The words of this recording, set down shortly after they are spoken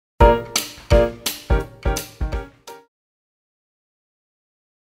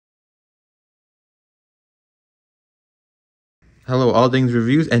Hello, all things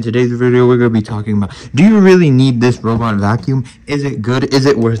reviews, and today's video we're going to be talking about, do you really need this robot vacuum? Is it good? Is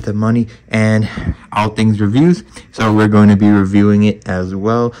it worth the money? And all things reviews. So we're going to be reviewing it as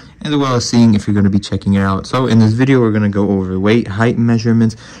well as seeing if you're going to be checking it out. So in this video we're going to go over weight, height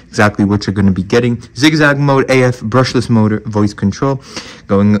measurements, exactly what you're going to be getting, zigzag mode, AF, brushless motor, voice control,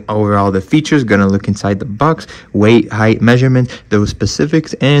 going over all the features, going to look inside the box, weight, height, measurements, those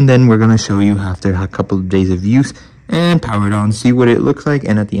specifics, and then we're going to show you after a couple of days of use and power it on, see what it looks like,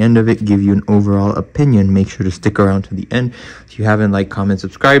 and at the end of it give you an overall opinion. Make sure to stick around to the end. If you haven't, like, comment,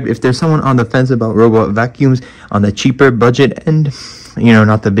 subscribe. If there's someone on the fence about robot vacuums on the cheaper budget end, you know,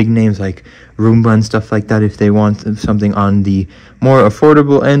 not the big names like Roomba and stuff like that, if they want something on the more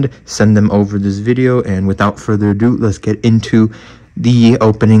affordable end, send them over this video. And without further ado, let's get into the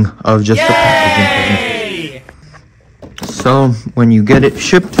opening of just the packaging presentation. So when you get it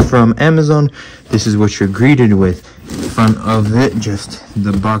shipped from Amazon, this is what you're greeted with. Front of it, just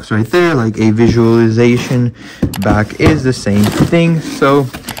the box right there, like a visualization. Back is the same thing. So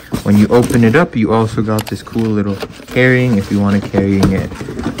when you open it up, you also got this cool little carrying if you want to carrying it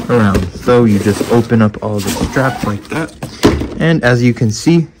around. So you just open up all the straps like that, and as you can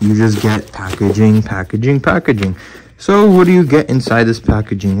see, you just get packaging. So what do you get inside this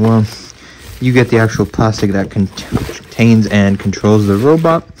packaging? Well, you get the actual plastic that contains and controls the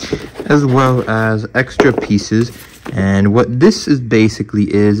robot, as well as extra pieces. And what this is basically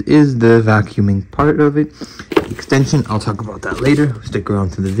is the vacuuming part of it. Extension, I'll talk about that later. Stick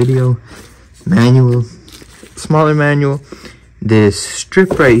around to the video. Manual, smaller manual. This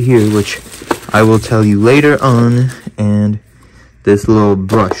strip right here, which I will tell you later on, and this little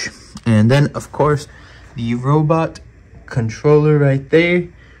brush. And then, of course, the robot controller right there.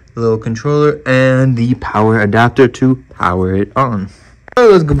 Little controller and the power adapter to power it on. So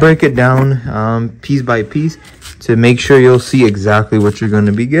let's go break it down piece by piece to make sure you'll see exactly what you're going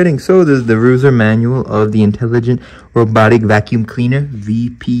to be getting. So this is the user manual of the Intelligent Robotic Vacuum Cleaner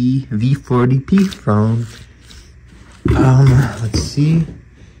V40 from let's see,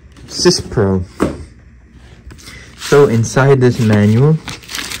 SYSPERL. So inside this manual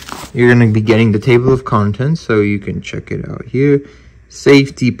you're going to be getting the table of contents, so you can check it out here.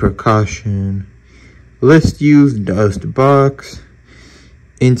 Safety precaution, list use, dust box,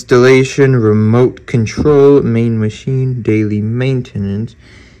 installation, remote control, main machine, daily maintenance,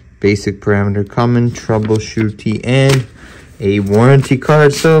 basic parameter, common, troubleshooting, and a warranty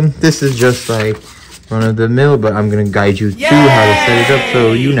card. So this is just like run of the mill, but I'm going to guide you through how to set it up,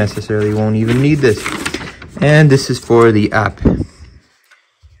 so you necessarily won't even need this. And this is for the app.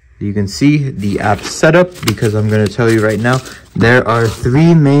 You can see the app setup, because I'm going to tell you right now, there are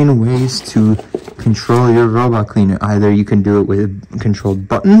 3 main ways to control your robot cleaner. Either you can do it with controlled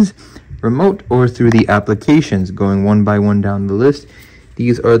buttons, remote, or through the applications. Going one by one down the list,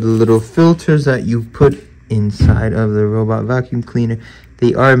 these are the little filters that you put inside of the robot vacuum cleaner.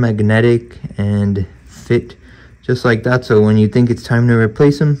 They are magnetic and fit just like that, so when you think it's time to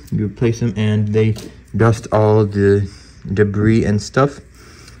replace them, you replace them, and they dust all the debris and stuff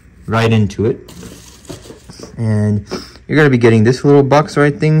right into it. And you're going to be getting this little box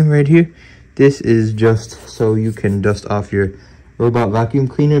right here. This is just so you can dust off your robot vacuum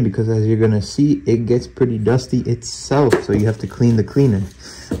cleaner, because as you're going to see, it gets pretty dusty itself, so you have to clean the cleaner.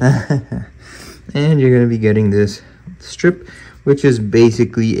 And you're going to be getting this strip, which is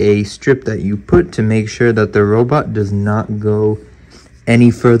basically a strip that you put to make sure that the robot does not go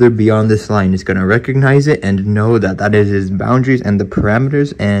any further beyond this line. It's going to recognize it and know that that is its boundaries and the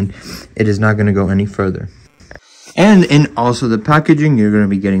parameters, and it is not going to go any further. And in also the packaging, you're going to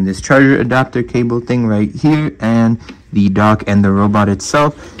be getting this charger adapter cable thing right here, and the dock and the robot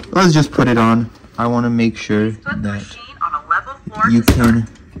itself. Let's just put it on. I want to make sure that you can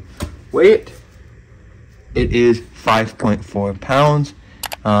weigh it. It is 5.4 pounds.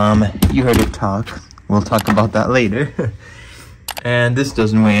 You heard it talk. We'll talk about that later. And this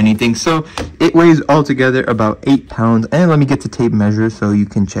doesn't weigh anything, so it weighs altogether about 8 pounds. And let me get the tape measure so you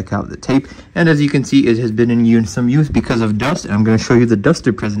can check out the tape. And as you can see, it has been in some use because of dust, and I'm going to show you the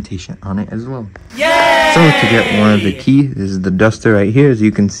duster presentation on it as well. Yay! So to get one of the key, this is the duster right here. As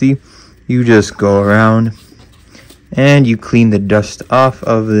you can see, you just go around and you clean the dust off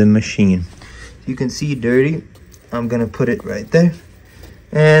of the machine. You can see dirty. I'm going to put it right there,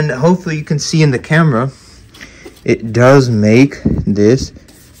 and hopefully you can see in the camera, it does make this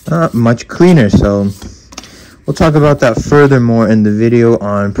much cleaner. So we'll talk about that furthermore in the video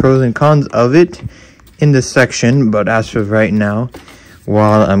on pros and cons of it in this section. But as for right now,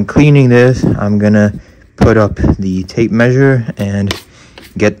 while I'm cleaning this, I'm gonna put up the tape measure and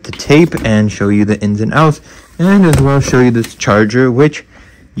get the tape and show you the ins and outs, and as well show you this charger, which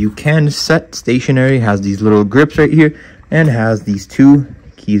you can set stationary, has these little grips right here, and has these two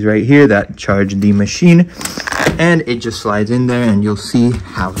keys right here that charge the machine, and it just slides in there, and you'll see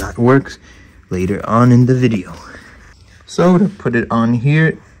how that works later on in the video. So to put it on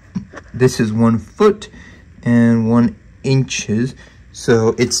here, this is 1 foot and 1 inches,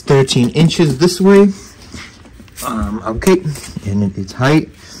 so it's 13 inches this way. Okay, and its height,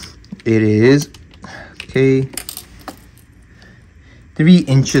 it is 3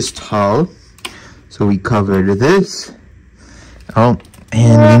 inches tall. So we covered this. Oh,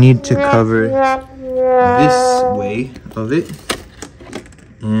 and we need to cover this way of it,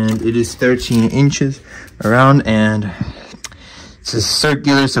 and it is 13 inches around, and it's a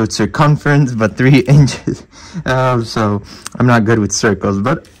circular, so it's circumference, but 3 inches. So I'm not good with circles,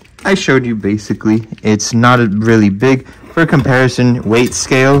 but I showed you basically. It's not really big. For comparison, weight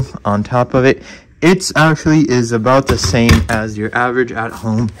scale on top of it, it's actually is about the same as your average at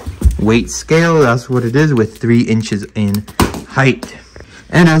home weight scale. That's what it is, with 3 inches in height.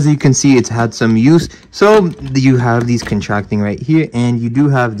 And as you can see, it's had some use. So you have these contracting right here, and you do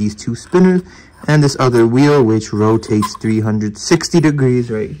have these 2 spinners and this other wheel which rotates 360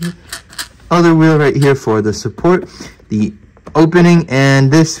 degrees right here. Other wheel right here for the support, the opening, and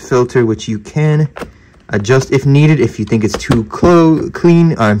this filter which you can adjust if needed, if you think it's too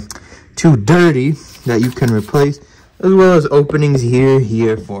clean or too dirty, that you can replace, as well as openings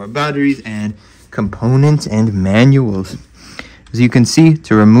here for batteries and components and manuals. As you can see,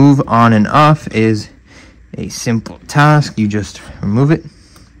 to remove on and off is a simple task. You just remove it.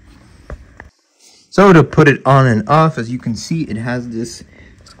 So to put it on and off, as you can see, it has this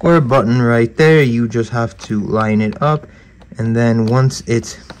square button right there. You just have to line it up, and then once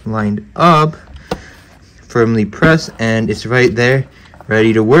it's lined up, firmly press, and it's right there,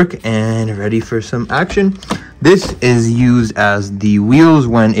 ready to work and ready for some action. This is used as the wheels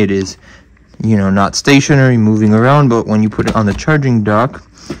when it is, you know, not stationary, moving around, but when you put it on the charging dock,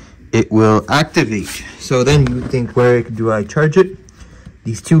 it will activate. So then you think, where do I charge it?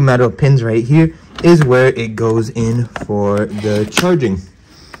 These 2 metal pins right here is where it goes in for the charging.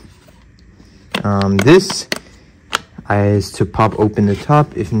 This is to pop open the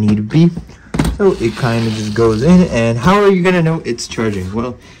top if need be. So it kind of just goes in, and how are you gonna know it's charging?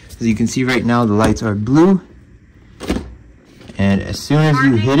 Well, as you can see right now, the lights are blue, and as soon as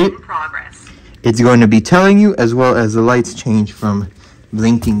you hit it, it's going to be telling you, as well as the lights change from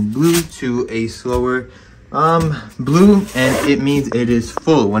blinking blue to a slower blue, and it means it is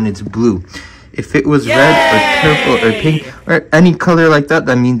full when it's blue. If it was red or purple or pink or any color like that,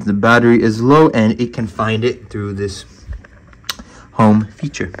 that means the battery is low, and it can find it through this home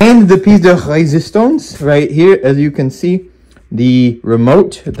feature. And the piece de resistance right here, as you can see, the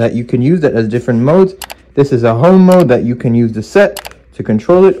remote that you can use that has different modes. This is a home mode that you can use the set to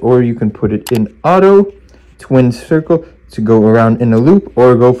control it, or you can put it in auto, twin circle to go around in a loop,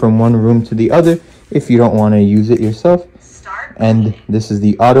 or go from one room to the other if you don't want to use it yourself. And this is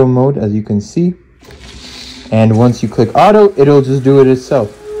the auto mode, as you can see, and once you click auto, it'll just do it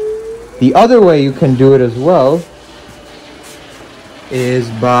itself. The other way you can do it as well is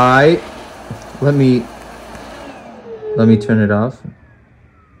by, let me turn it off.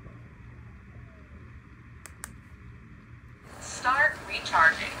 Start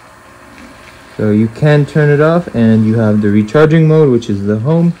recharging. So you can turn it off, and you have the recharging mode, which is the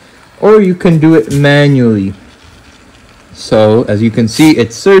home, or you can do it manually. So as you can see,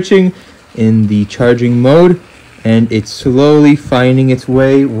 it's searching in the charging mode, and it's slowly finding its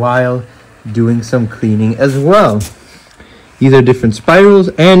way while doing some cleaning as well. These are different spirals,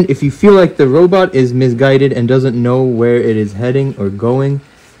 and if you feel like the robot is misguided and doesn't know where it is heading or going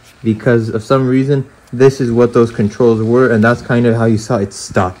because of some reason, this is what those controls were, and that's kind of how you saw it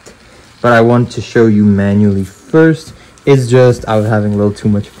stopped. But I want to show you manually first. It's just I was having a little too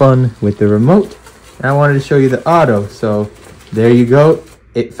much fun with the remote, and I wanted to show you the auto. So there you go.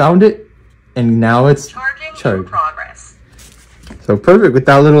 It found it, and now it's charged. In progress. So perfect. With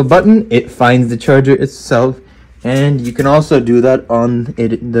that little button, it finds the charger itself. And you can also do that on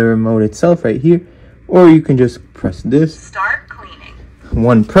the remote itself right here, or you can just press this. Start cleaning.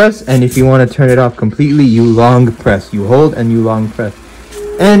 One press, and if you want to turn it off completely, you long press. You hold and you long press.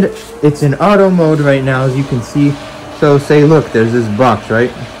 And it's in auto mode right now, as you can see. So say, look, there's this box,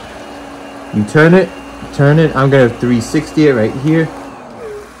 right? You turn it. I'm gonna 360 it right here.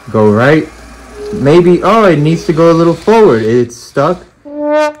 Go right. Maybe, oh, it needs to go a little forward. It's stuck.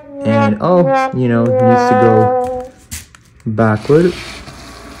 And oh, you know, it needs to go backward.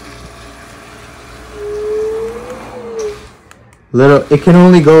 it can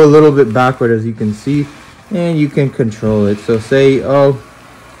only go a little bit backward, as you can see, and you can control it. So say, oh,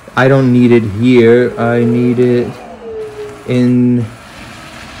 I don't need it here, I need it in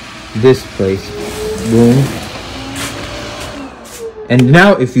this place. Boom. And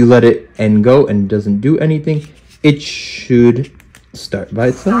now if you let it and go and it doesn't do anything, it should start by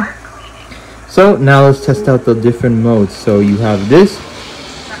itself. So now let's test out the different modes. So you have this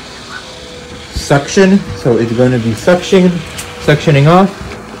suction, so it's going to be suctioning off.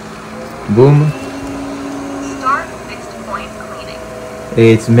 Boom. Start mixed point cleaning.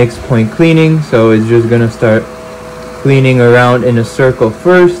 It's mixed point cleaning, so it's just going to start cleaning around in a circle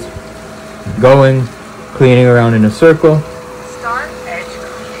first, going, cleaning around in a circle. Start edge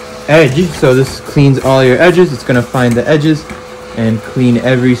cleaning. Edge, so this cleans all your edges. It's going to find the edges and clean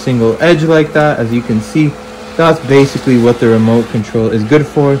every single edge like that. As you can see, that's basically what the remote control is good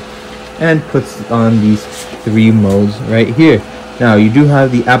for, and puts on these 3 modes right here. Now you do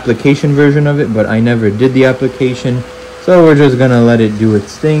have the application version of it, but I never did the application, so we're just gonna let it do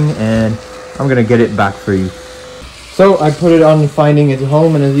its thing, and I'm gonna get it back for you. So I put it on finding its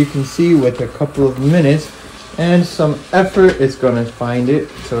home, and as you can see, with a couple of minutes and some effort, it's gonna find it.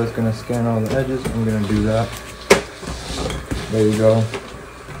 So it's gonna scan all the edges. I'm gonna do that. There you go.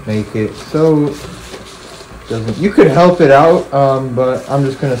 Make it so doesn't. You could help it out, but I'm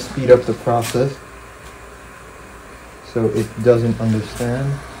just gonna speed up the process so it doesn't understand.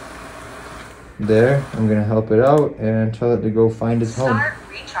 There, I'm gonna help it out and tell it to go find its home. Start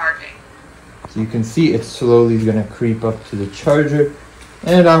recharging. So you can see it's slowly gonna creep up to the charger,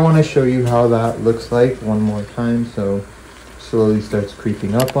 and I want to show you how that looks like one more time. So slowly starts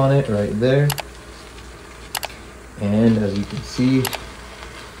creeping up on it right there. And as you can see,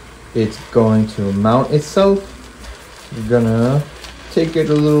 it's going to mount itself. We're gonna take it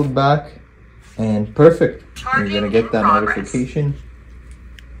a little back, and perfect. You're gonna get that notification.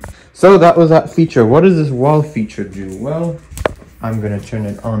 So that was that feature. What does this wall feature do? Well, I'm gonna turn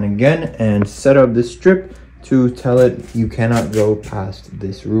it on again and set up this strip to tell it you cannot go past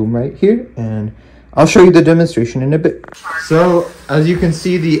this room right here, and I'll show you the demonstration in a bit. So as you can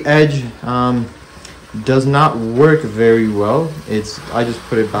see, the edge does not work very well. I just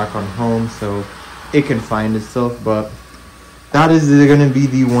put it back on home so it can find itself, but that is going to be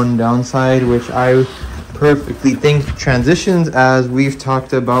the one downside, which I perfectly think transitions, as we've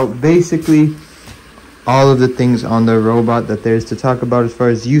talked about basically all of the things on the robot that there's to talk about as far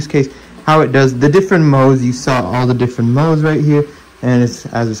as use case, how it does the different modes. You saw all the different modes right here, and it's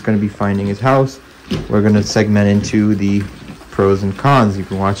going to be finding its house. We're going to segment into the pros and cons. You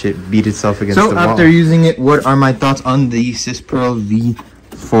can watch it beat itself against the wall. So after using it, what are my thoughts on the SYSPERL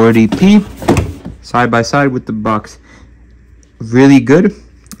V40P side by side with the box? Really good.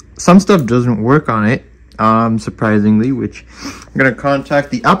 Some stuff doesn't work on it, surprisingly, which I'm gonna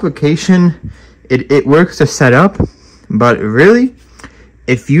contact the application. It works to set up, but really,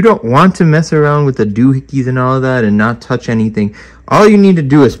 if you don't want to mess around with the doohickeys and all of that and not touch anything, all you need to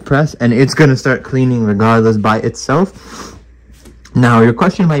do is press, and it's gonna start cleaning regardless by itself. Now your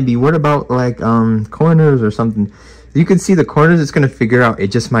question might be, what about like corners or something? You can see the corners, it's going to figure out.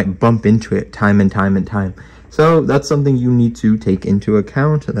 It just might bump into it time and time and time. So that's something you need to take into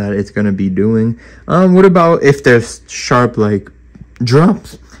account that it's going to be doing. What about if there's sharp like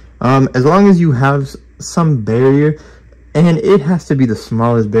drops? As long as you have some barrier, and it has to be the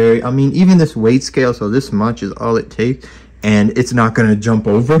smallest barrier. I mean, even this weight scale, so this much is all it takes, and it's not going to jump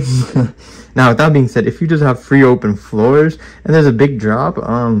over. Now, with that being said, if you just have free open floors and there's a big drop,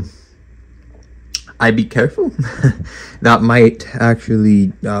 I'd be careful. That might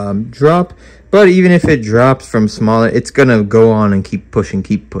actually drop. But even if it drops from smaller, it's going to go on and keep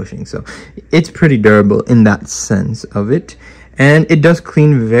pushing. So it's pretty durable in that sense of it. And it does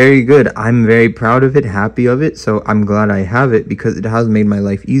clean very good. I'm very proud of it, happy of it. So I'm glad I have it because it has made my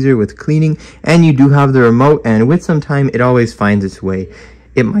life easier with cleaning. And you do have the remote, and with some time, it always finds its way.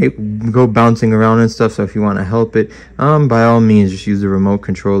 It might go bouncing around and stuff, so if you want to help it, by all means, just use the remote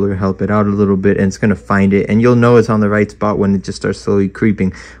controller, help it out a little bit, and it's going to find it. And you'll know it's on the right spot when it just starts slowly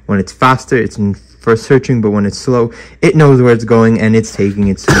creeping. When it's faster, it's for searching, but when it's slow, it knows where it's going, and it's taking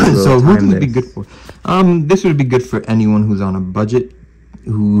its time. So who would it be good for? This would be good for anyone who's on a budget,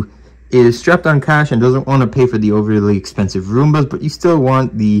 who is strapped on cash and doesn't want to pay for the overly expensive Roombas, but you still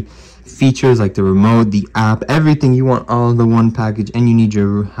want the features like the remote, the app, everything. You want all in the one package, and you need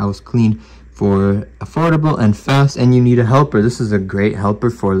your house clean for affordable and fast, and you need a helper. This is a great helper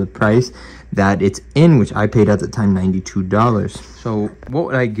for the price that it's in, which I paid at the time $92. So what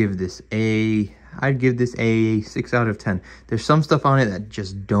would I give this? I'd give this a 6 out of 10. There's some stuff on it that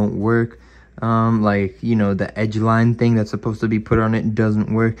just don't work. like, you know, the edge line thing that's supposed to be put on it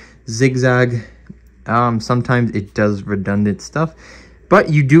doesn't work. Zigzag, sometimes it does redundant stuff, but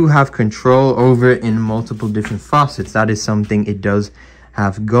you do have control over it in multiple different faucets. That is something it does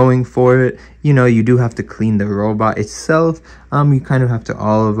have going for it. You know, you do have to clean the robot itself. You kind of have to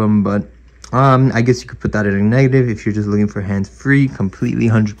all of them, but I guess you could put that at a negative if you're just looking for hands-free, completely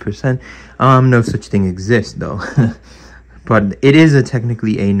 100%. No such thing exists though. But it is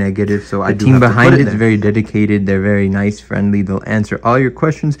technically a negative, so the team behind it is very dedicated. They're very nice, friendly. They'll answer all your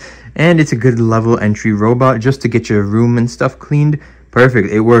questions, and it's a good level entry robot just to get your room and stuff cleaned. Perfect.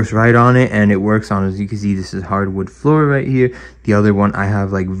 It works right on it, and it works on, as you can see, this is hardwood floor right here. The other one I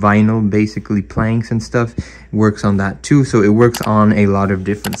have like vinyl, basically planks and stuff. It works on that too, so it works on a lot of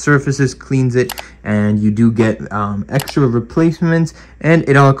different surfaces, cleans it, and you do get extra replacements, and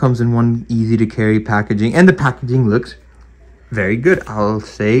it all comes in one easy to carry packaging, and the packaging looks very good. I'll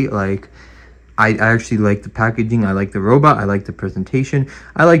say, like, I actually like the packaging. I like the robot. I like the presentation.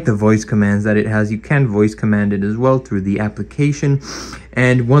 I like the voice commands that it has. You can voice command it as well through the application.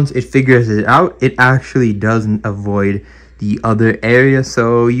 And once it figures it out, it actually doesn't avoid the other area.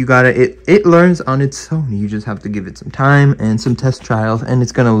 So you gotta, it learns on its own. You just have to give it some time and some test trials, and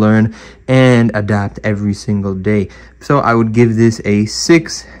it's gonna learn and adapt every single day. So I would give this a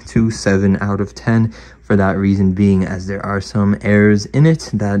 6 to 7 out of 10 for that reason being, as there are some errors in it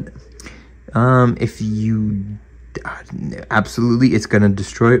that if you absolutely, it's gonna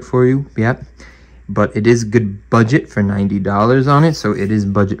destroy it for you. Yep. But it is good budget for $90 on it, so it is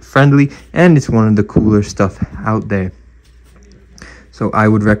budget friendly, and it's one of the cooler stuff out there. So I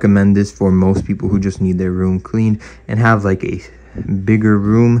would recommend this for most people who just need their room cleaned and have like a bigger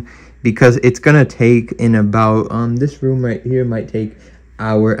room, because it's gonna take in about this room right here might take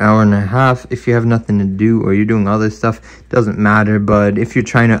hour and a half. If you have nothing to do or you're doing other stuff, doesn't matter. But if you're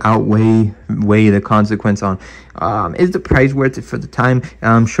trying to weigh the consequence on is the price worth it for the time,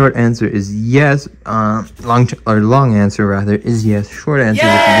 short answer is yes. Long answer rather is yes. Short answer,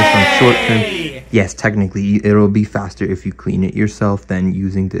 if you just on short term, yes, technically it'll be faster if you clean it yourself than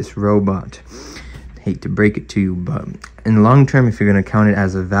using this robot. Hate to break it to you, but in long term, if you're going to count it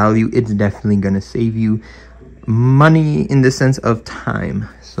as a value, it's definitely going to save you money in the sense of time.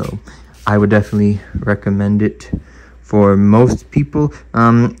 So I would definitely recommend it for most people.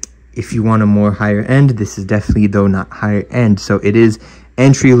 If you want a more higher end, this is definitely though not higher end, so it is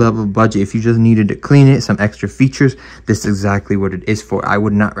entry level budget. If you just needed to clean it, some extra features, this is exactly what it is for. I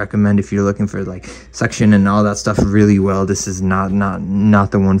would not recommend if you're looking for like suction and all that stuff really well. This is not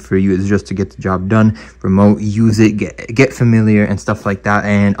the one for you. It's just to get the job done, remote, use it, get familiar and stuff like that,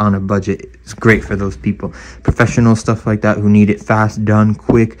 and on a budget. It's great for those people, professional stuff like that, who need it fast, done,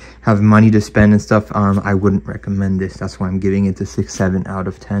 quick, have money to spend and stuff. I wouldn't recommend this. That's why I'm giving it a 6-7 out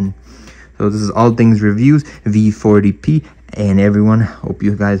of 10. So this is All Things Reviews V40P. And everyone, hope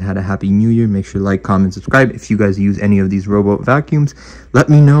you guys had a happy new year. Make sure to like, comment, subscribe. If you guys use any of these robot vacuums, let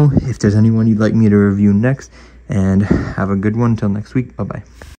me know if there's anyone you'd like me to review next. And have a good one until next week. Bye-bye.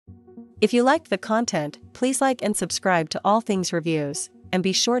 If you liked the content, please like and subscribe to All Things Reviews, and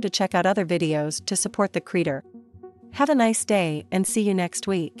be sure to check out other videos to support the creator. Have a nice day and see you next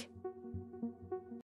week.